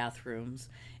 bathrooms,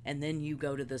 and then you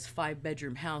go to this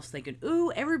 5-bedroom house thinking,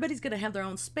 ooh, everybody's gonna have their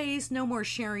own space, no more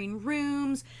sharing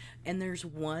rooms, and there's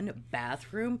 1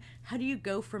 bathroom. How do you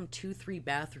go from 2-3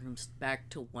 bathrooms back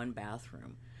to 1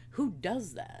 bathroom? Who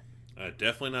does that?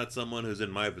 Definitely not someone who's in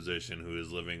my position, who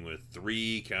is living with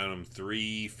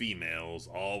 3 females,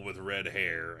 all with red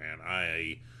hair, and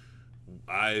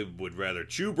I would rather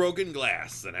chew broken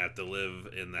glass than have to live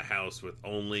in the house with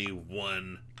only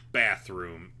 1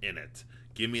 bathroom in it.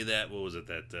 Give me that, what was it,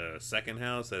 that second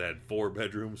house that had 4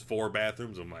 bedrooms, 4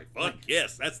 bathrooms? I'm like, fuck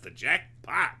yes, that's the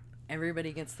jackpot.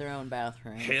 Everybody gets their own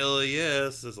bathroom. Hell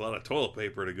yes. There's a lot of toilet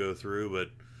paper to go through,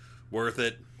 but worth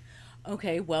it.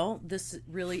 Okay, well, this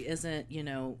really isn't,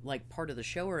 like part of the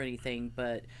show or anything,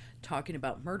 but talking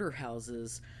about murder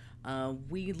houses,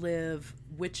 we live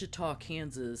Wichita,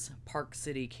 Kansas. Park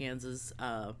City, Kansas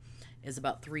is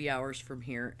about 3 hours from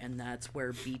here, and that's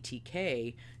where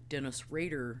BTK, Dennis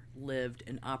Rader, lived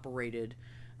and operated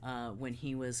when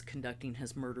he was conducting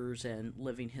his murders and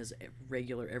living his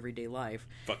regular everyday life.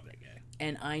 Fuck that guy.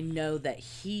 And I know that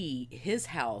his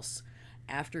house,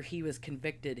 after he was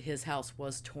convicted, his house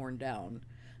was torn down.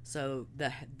 So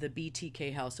the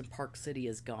BTK house in Park City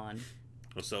is gone.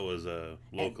 Well, so is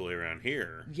locally around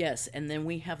here. Yes, and then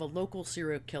we have a local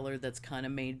serial killer that's kind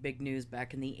of made big news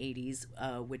back in the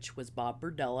 80s, which was Bob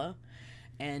Berdella,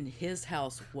 and his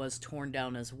house was torn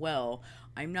down as well.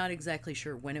 I'm not exactly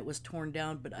sure when it was torn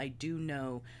down, but I do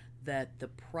know that the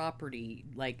property,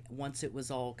 like once it was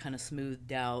all kind of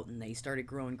smoothed out and they started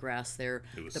growing grass there,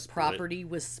 the split. property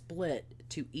was split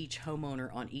to each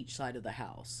homeowner on each side of the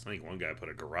house. I think one guy put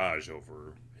a garage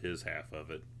over his half of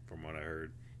it, from what I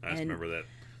heard. I just remember that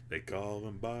they call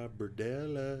him Bob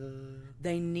Burdella.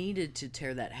 They needed to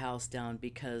tear that house down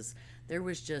because there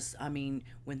was just, I mean,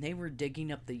 when they were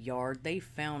digging up the yard, they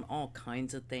found all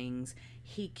kinds of things.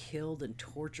 He killed and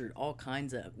tortured all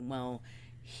kinds of, well,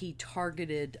 he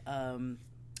targeted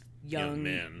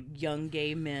young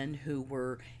gay men who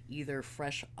were either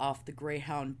fresh off the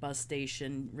Greyhound bus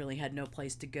station, really had no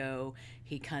place to go.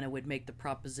 He kind of would make the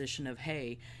proposition of,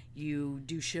 hey, you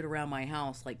do shit around my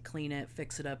house, like clean it,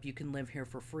 fix it up, you can live here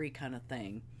for free kind of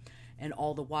thing. And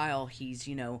all the while he's,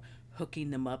 you know,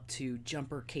 hooking them up to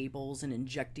jumper cables and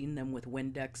injecting them with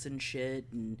Windex and shit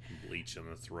and bleach in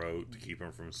the throat to keep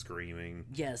them from screaming.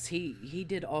 Yes, he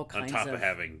did all kinds of... On top of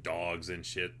having dogs and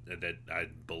shit that I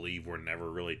believe were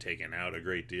never really taken out a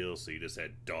great deal, so you just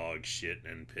had dog shit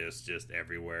and piss just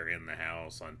everywhere in the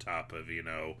house, on top of, you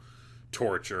know,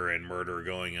 torture and murder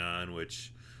going on,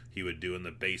 which he would do in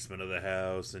the basement of the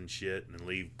house and shit, and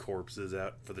leave corpses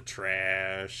out for the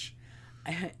trash.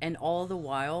 And all the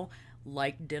while,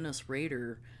 like Dennis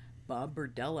Rader, Bob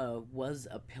Burdella was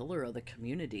a pillar of the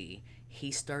community.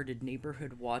 He started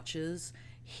neighborhood watches.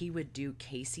 He would do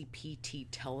KCPT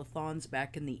telethons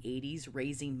back in the 80s,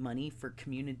 raising money for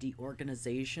community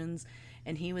organizations.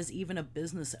 And he was even a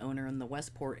business owner in the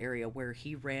Westport area where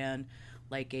he ran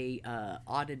like a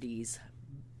oddities,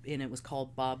 and it was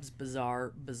called Bob's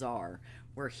Bazaar,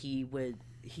 where he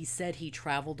said he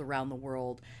traveled around the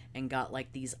world and got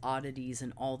like these oddities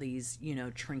and all these, you know,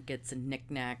 trinkets and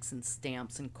knickknacks and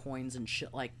stamps and coins and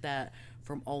shit like that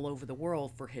from all over the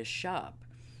world for his shop.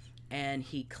 And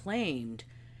he claimed,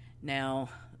 now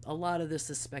a lot of this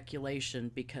is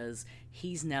speculation because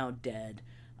he's now dead.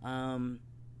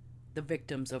 The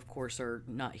victims, of course, are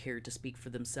not here to speak for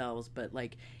themselves, but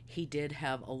like he did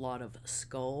have a lot of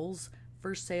skulls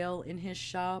for sale in his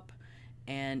shop.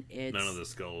 And it's... None of the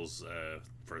skulls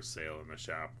for sale in the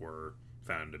shop were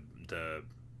found to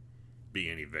be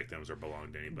any victims or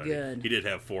belong to anybody. Good. He did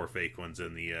have 4 fake ones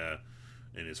in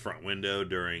his front window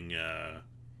during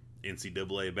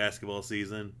NCAA basketball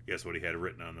season. Guess what he had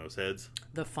written on those heads?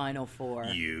 The Final Four.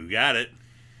 You got it.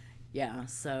 Yeah,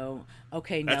 so,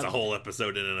 okay. That's a whole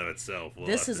episode in and of itself.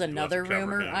 This is another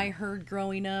rumor I heard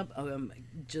growing up.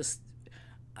 Just...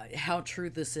 how true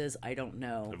this is, I don't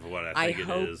know. What I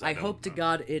hope to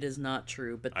God it is not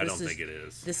true, but I don't think it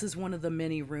is. This is one of the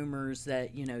many rumors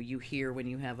that, you know, you hear when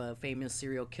you have a famous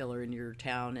serial killer in your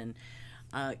town. And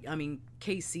I mean,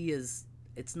 KC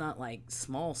it's not like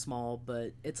small,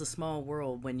 but it's a small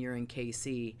world when you're in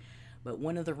KC. But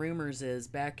one of the rumors is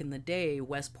back in the day,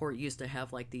 Westport used to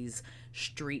have like these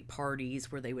street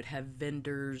parties where they would have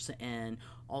vendors and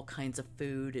all kinds of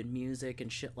food and music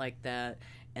and shit like that.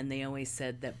 And they always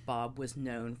said that Bob was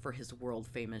known for his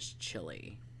world-famous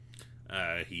chili.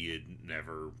 He had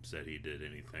never said he did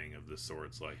anything of the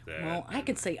sorts like that. Well, I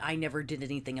could say I never did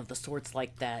anything of the sorts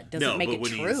like that. Doesn't make it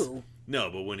true. No,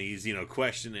 but when he's, you know,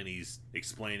 questioned and he's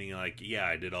explaining, like, yeah,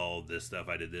 I did all this stuff,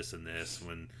 I did this and this,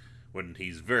 when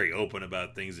he's very open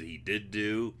about things that he did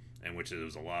do, and which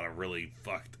was a lot of really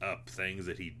fucked up things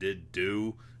that he did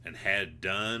do and had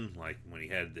done, like when he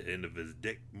had the end of his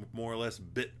dick more or less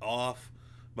bit off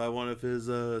by one of his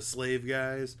slave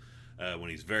guys, when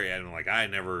he's very adamant, like, I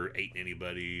never ate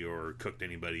anybody or cooked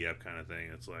anybody up kind of thing.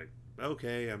 It's like,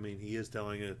 okay, I mean, he is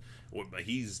telling it, but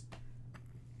he's,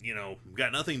 you know,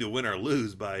 got nothing to win or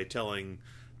lose by telling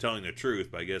the truth.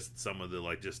 But I guess some of the,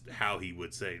 like, just how he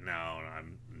would say, no,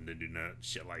 I'm to do not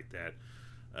shit like that.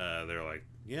 They're like,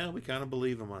 yeah, we kind of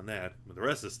believe him on that. But the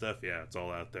rest of the stuff, yeah, it's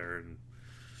all out there and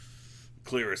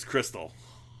clear as crystal.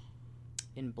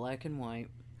 In black and white.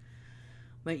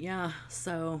 But yeah,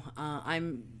 so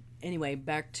anyway,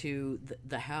 back to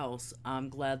the house. I'm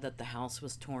glad that the house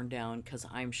was torn down because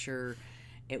I'm sure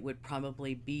it would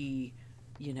probably be,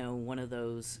 you know, one of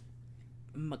those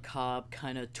macabre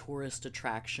kind of tourist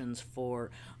attractions for...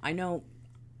 I know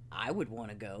I would want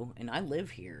to go, and I live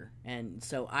here, and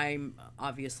so I'm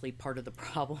obviously part of the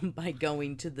problem by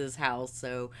going to this house,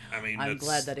 so I mean, I'm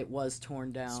glad that it was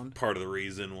torn down. Part of the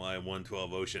reason why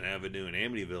 112 Ocean Avenue in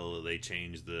Amityville, they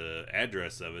changed the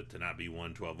address of it to not be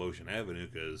 112 Ocean Avenue,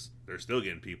 because they're still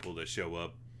getting people that show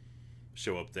up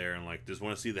there and like, just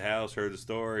want to see the house, heard the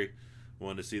story,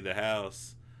 wanted to see the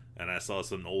house. And I saw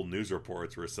some old news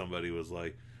reports where somebody was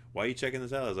like, why are you checking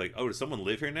this out? I was like, oh, does someone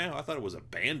live here now? I thought it was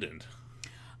abandoned.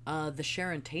 The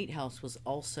Sharon Tate house was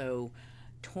also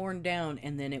torn down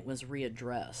and then it was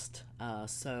readdressed.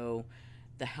 So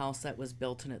the house that was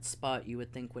built in its spot you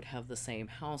would think would have the same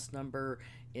house number.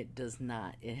 It does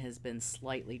not. It has been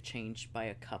slightly changed by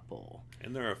a couple.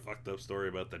 Isn't there a fucked up story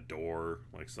about the door?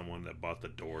 Like someone that bought the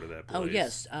door to that place? Oh,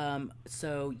 yes.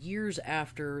 So years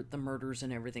after the murders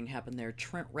and everything happened there,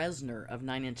 Trent Reznor of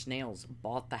Nine Inch Nails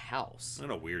bought the house. Not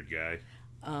a weird guy.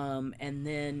 And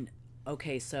then,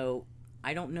 okay, so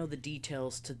I don't know the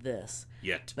details to this.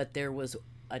 Yet. But there was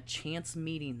a chance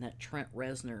meeting that Trent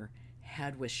Reznor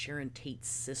had with Sharon Tate's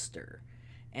sister.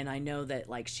 And I know that,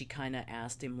 like, she kind of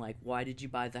asked him, like, why did you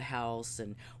buy the house?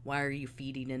 And why are you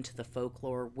feeding into the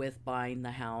folklore with buying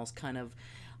the house? Kind of,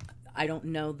 I don't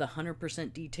know the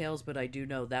 100% details, but I do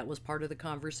know that was part of the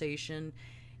conversation.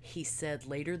 He said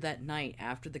later that night,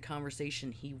 after the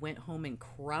conversation, he went home and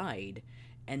cried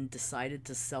and decided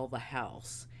to sell the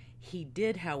house. He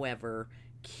did, however,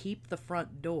 keep the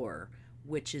front door,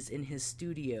 which is in his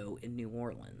studio in New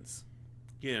Orleans.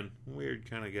 Again, weird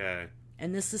kind of guy.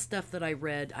 And this is stuff that I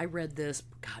read. I read this,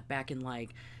 God, back in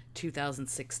like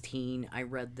 2016. I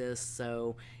read this,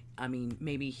 so, I mean,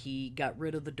 maybe he got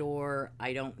rid of the door.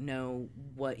 I don't know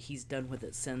what he's done with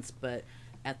it since, but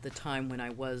at the time when I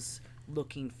was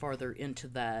looking farther into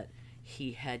that,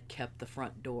 he had kept the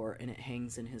front door, and it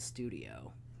hangs in his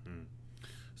studio.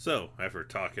 So, after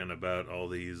talking about all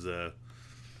these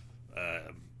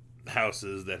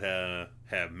houses that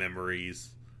have memories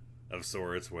of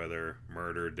sorts, whether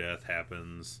murder, death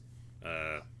happens,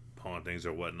 hauntings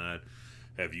or whatnot,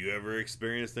 have you ever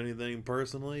experienced anything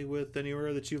personally with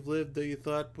anywhere that you've lived that you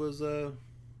thought was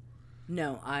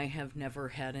No, I have never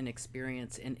had an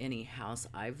experience in any house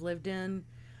I've lived in.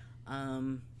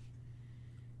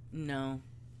 No.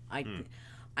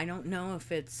 I don't know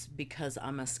if it's because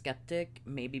I'm a skeptic,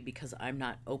 maybe because I'm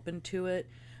not open to it,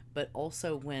 but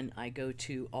also when I go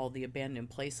to all the abandoned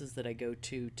places that I go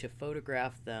to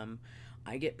photograph them,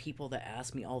 I get people that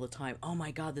ask me all the time, oh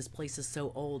my God, this place is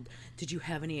so old. Did you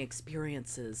have any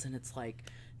experiences? And it's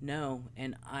like, no.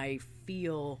 And I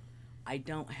feel I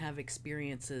don't have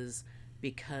experiences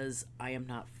because I am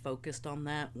not focused on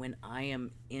that. When I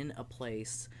am in a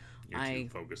place, you're too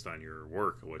focused on your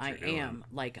work, what you're doing. I am.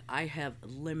 Like, I have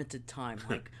limited time.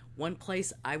 Like, one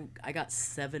place, I got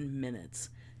 7 minutes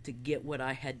to get what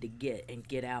I had to get and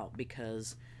get out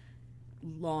because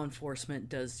law enforcement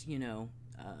does,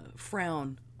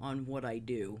 frown on what I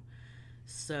do.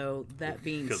 So, that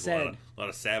being said... a lot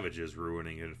of savages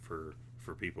ruining it for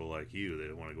people like you.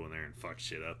 They want to go in there and fuck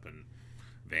shit up and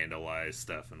vandalize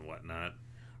stuff and whatnot.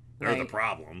 They're the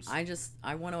problems. I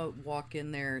want to walk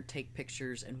in there, take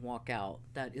pictures, and walk out.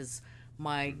 That is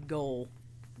my goal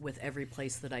with every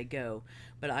place that I go.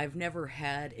 But I've never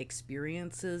had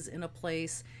experiences in a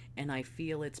place, and I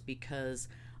feel it's because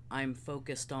I'm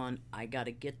focused on, I got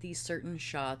to get these certain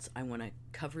shots. I want to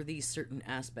cover these certain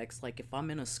aspects. Like if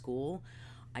I'm in a school,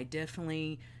 I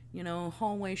definitely,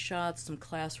 hallway shots, some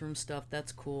classroom stuff,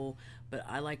 that's cool. But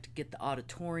I like to get the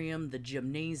auditorium, the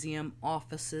gymnasium,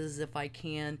 offices if I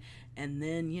can, and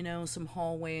then, some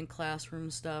hallway and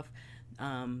classroom stuff.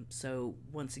 So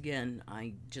once again,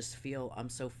 I just feel I'm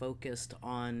so focused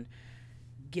on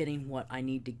getting what I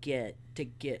need to get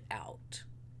out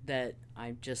that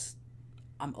I'm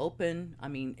open. I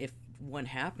mean, if one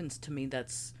happens to me,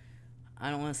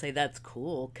 I don't want to say that's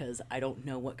cool because I don't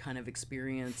know what kind of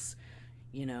experience,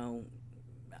 I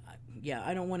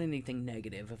don't want anything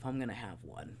negative if I'm going to have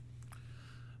one.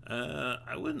 I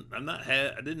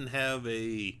didn't have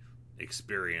a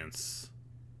experience,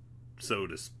 so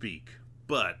to speak,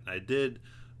 but I did.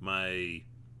 My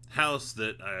house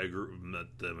that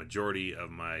the majority of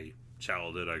my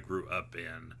childhood I grew up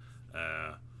in,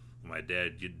 my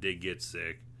dad did get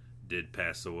sick, did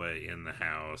pass away in the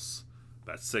house.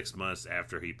 About 6 months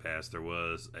after he passed, there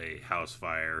was a house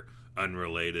fire,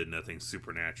 unrelated, nothing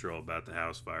supernatural about the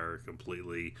house fire,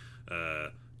 completely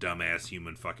dumbass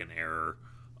human fucking error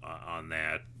on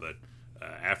that. But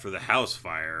after the house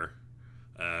fire,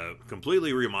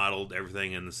 completely remodeled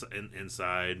everything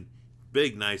inside,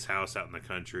 big nice house out in the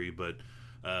country. But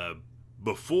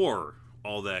before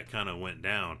all that kind of went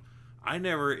down, I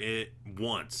never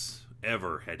once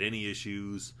ever had any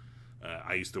issues.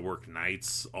 I used to work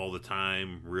nights all the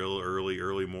time, real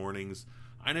early mornings.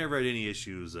 I never had any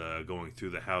issues going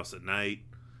through the house at night,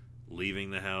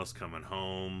 leaving the house, coming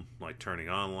home, like turning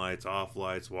on lights, off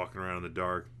lights, walking around in the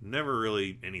dark. Never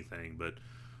really anything, but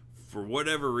for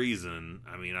whatever reason,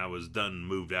 I mean, I was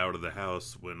moved out of the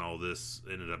house when all this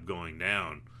ended up going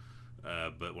down.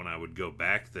 But when I would go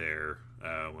back there,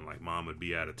 when like mom would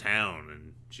be out of town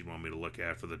and she'd want me to look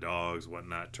after the dogs,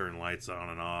 whatnot, turn lights on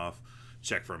and off,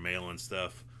 check for mail and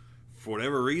stuff. For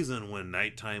whatever reason, when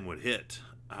nighttime would hit,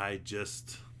 I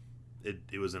just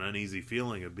it was an uneasy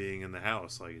feeling of being in the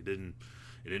house. Like it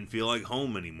didn't feel like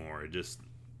home anymore. It just,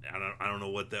 I don't know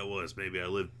what that was. Maybe I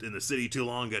lived in the city too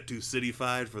long, got too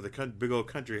cityfied for the big old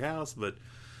country house, but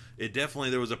it definitely,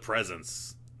 there was a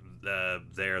presence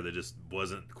there that just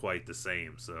wasn't quite the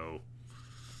same. So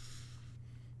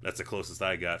that's the closest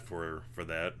I got for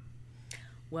that.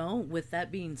 Well, with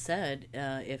that being said,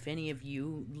 if any of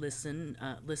you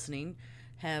listening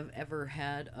have ever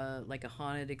had like a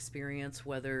haunted experience,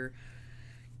 whether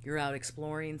you're out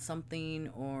exploring something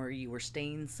or you were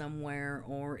staying somewhere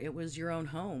or it was your own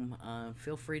home,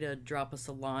 feel free to drop us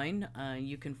a line.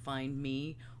 You can find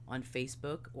me on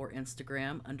Facebook or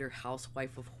Instagram under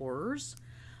Housewife of Horrors,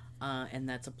 and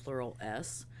that's a plural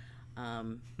S.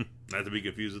 Not to be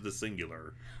confused with the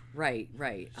singular. Right.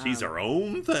 She's her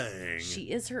own thing. She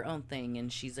is her own thing,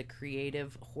 and she's a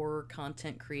creative horror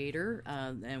content creator,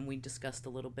 and we discussed a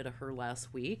little bit of her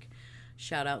last week.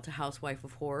 Shout out to Housewife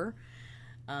of Horror.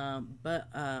 But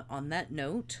on that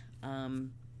note,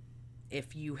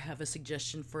 if you have a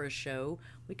suggestion for a show,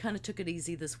 we kind of took it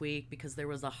easy this week because there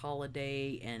was a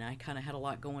holiday, and I kind of had a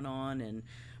lot going on,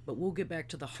 but we'll get back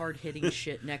to the hard-hitting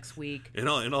shit next week. In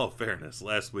all fairness,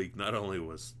 last week not only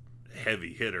was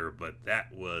heavy hitter, but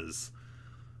that was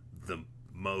the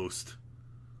most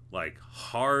like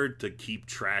hard to keep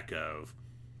track of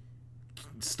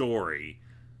story.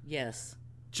 Yes.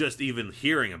 Just even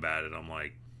hearing about it, I'm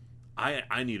like,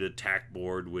 I need a tack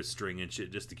board with string and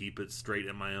shit just to keep it straight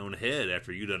in my own head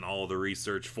after you done all the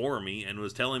research for me and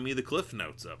was telling me the cliff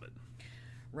notes of it.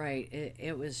 Right.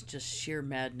 It was just sheer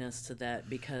madness to that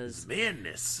because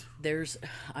madness. There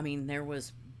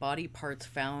was body parts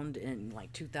found in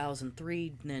like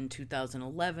 2003, and then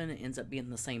 2011 it ends up being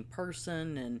the same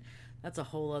person, and that's a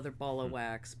whole other ball of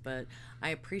wax. But I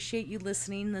appreciate you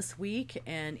listening this week,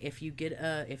 and if you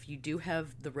do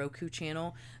have the Roku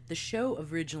channel, the show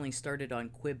originally started on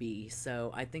Quibi,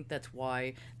 so I think that's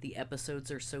why the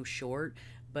episodes are so short.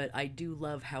 But I do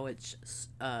love how it's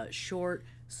short,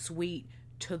 sweet,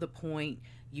 to the point.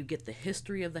 You get the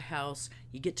history of the house,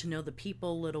 you get to know the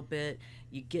people a little bit,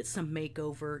 you get some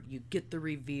makeover, you get the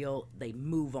reveal, they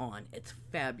move on. It's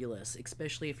fabulous,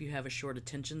 especially if you have a short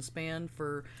attention span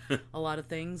for a lot of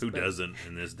things. Who doesn't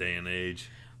in this day and age?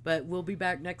 But we'll be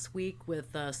back next week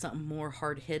with something more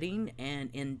hard-hitting and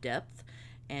in-depth.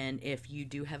 And if you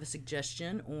do have a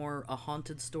suggestion or a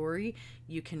haunted story,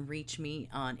 you can reach me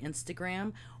on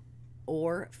Instagram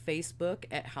or Facebook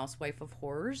at Housewife of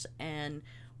Horrors. And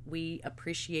we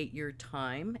appreciate your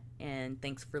time, and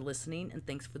thanks for listening, and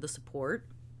thanks for the support.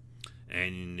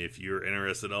 And if you're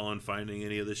interested at all in finding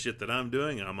any of the shit that I'm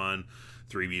doing, I'm on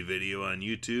 3B Video on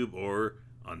YouTube or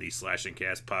on the Slash and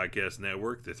Cast Podcast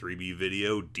Network, the 3B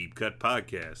Video Deep Cut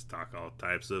Podcast. Talk all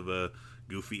types of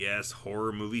goofy-ass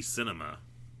horror movie cinema.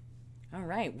 All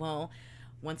right. Well,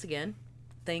 once again,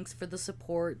 thanks for the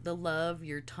support, the love,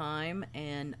 your time,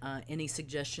 and any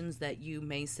suggestions that you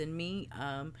may send me.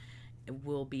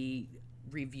 Will be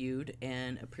reviewed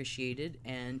and appreciated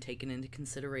and taken into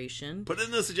consideration. Put it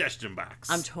in the suggestion box.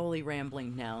 I'm totally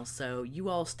rambling now, so you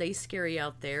all stay scary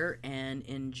out there and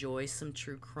enjoy some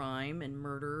true crime and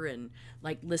murder and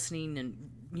like listening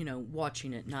and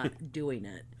watching it, not doing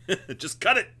it. Just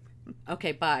cut it.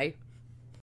 Okay, bye.